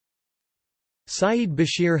Syed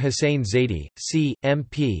Bashir Hussain Zaidi, C.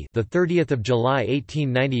 M.P. the 30th of July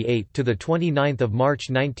 1898 to the 29th of March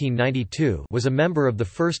 1992, was a member of the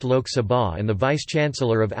first Lok Sabha and the Vice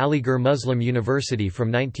Chancellor of Aligarh Muslim University from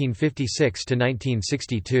 1956 to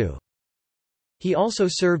 1962. He also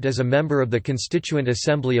served as a member of the Constituent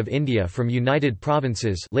Assembly of India from United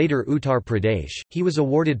Provinces, later Uttar Pradesh. He was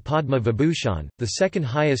awarded Padma Vibhushan, the second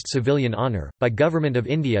highest civilian honour, by Government of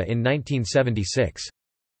India in 1976.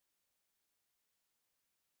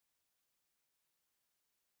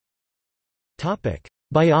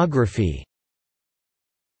 Biography.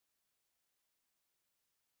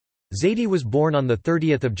 Zaidi was born on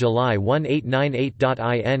 30 July 1898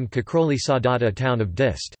 in Kakroli Sadata town of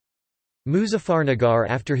Dist. Muzaffarnagar.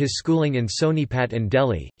 After his schooling in Sonipat and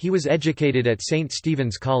Delhi, he was educated at St.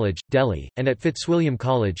 Stephen's College, Delhi, and at Fitzwilliam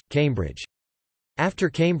College, Cambridge. After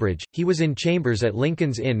Cambridge, he was in chambers at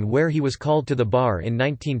Lincoln's Inn where he was called to the bar in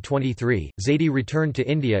 1923. Zaidi returned to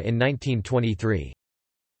India in 1923.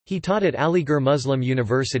 He taught at Aligarh Muslim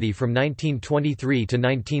University from 1923 to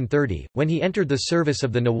 1930, when he entered the service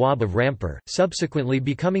of the Nawab of Rampur, subsequently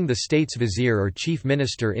becoming the state's vizier or chief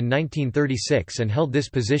minister in 1936 and held this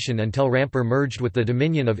position until Rampur merged with the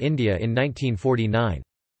Dominion of India in 1949.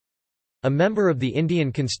 A member of the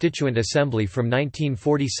Indian Constituent Assembly from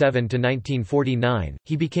 1947 to 1949,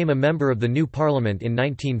 he became a member of the new Parliament in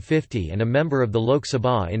 1950 and a member of the Lok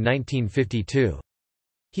Sabha in 1952.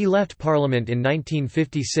 He left Parliament in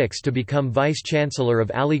 1956 to become Vice-Chancellor of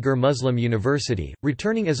Aligarh Muslim University,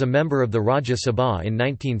 returning as a member of the Rajya Sabha in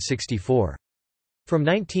 1964. From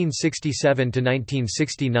 1967 to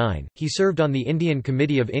 1969, he served on the Indian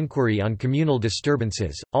Committee of Inquiry on Communal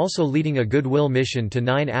Disturbances, also leading a goodwill mission to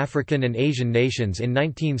 9 African and Asian nations in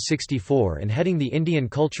 1964 and heading the Indian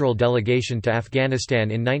Cultural Delegation to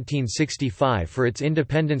Afghanistan in 1965 for its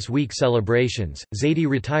Independence Week celebrations. Zaidi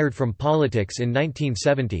retired from politics in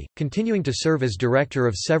 1970, continuing to serve as director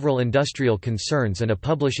of several industrial concerns and a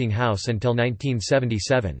publishing house until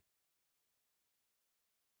 1977.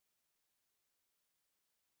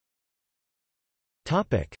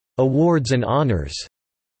 Awards and honours.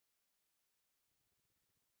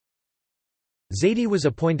 Zaidi was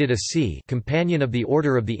appointed a C. Companion of the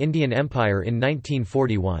Order of the Indian Empire in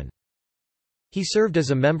 1941. He served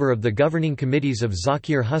as a member of the governing committees of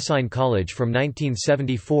Zakir Hussain College from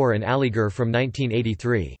 1974 and Aligarh from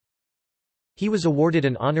 1983. He was awarded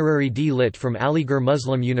an honorary D.Lit from Aligarh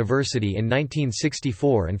Muslim University in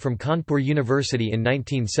 1964 and from Kanpur University in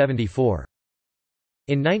 1974.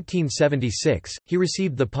 In 1976, he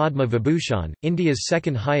received the Padma Vibhushan, India's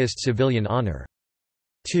second highest civilian honour.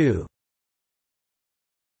 2.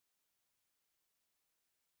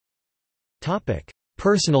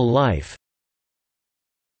 Personal life.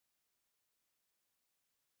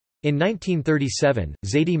 In 1937,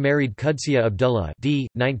 Zaidi married Qudsiya Abdullah d.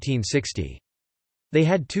 1960. They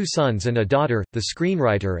had 2 sons and a daughter, the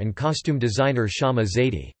screenwriter and costume designer Shama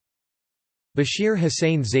Zaidi. Bashir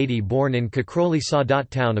Hussain Zaidi born in Kakroli Sadat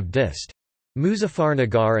town of Dist.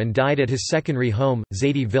 Muzaffarnagar and died at his secondary home,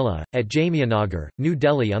 Zaidi Villa, at Jamianagar, New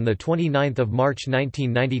Delhi on 29 March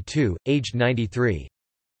 1992, aged 93.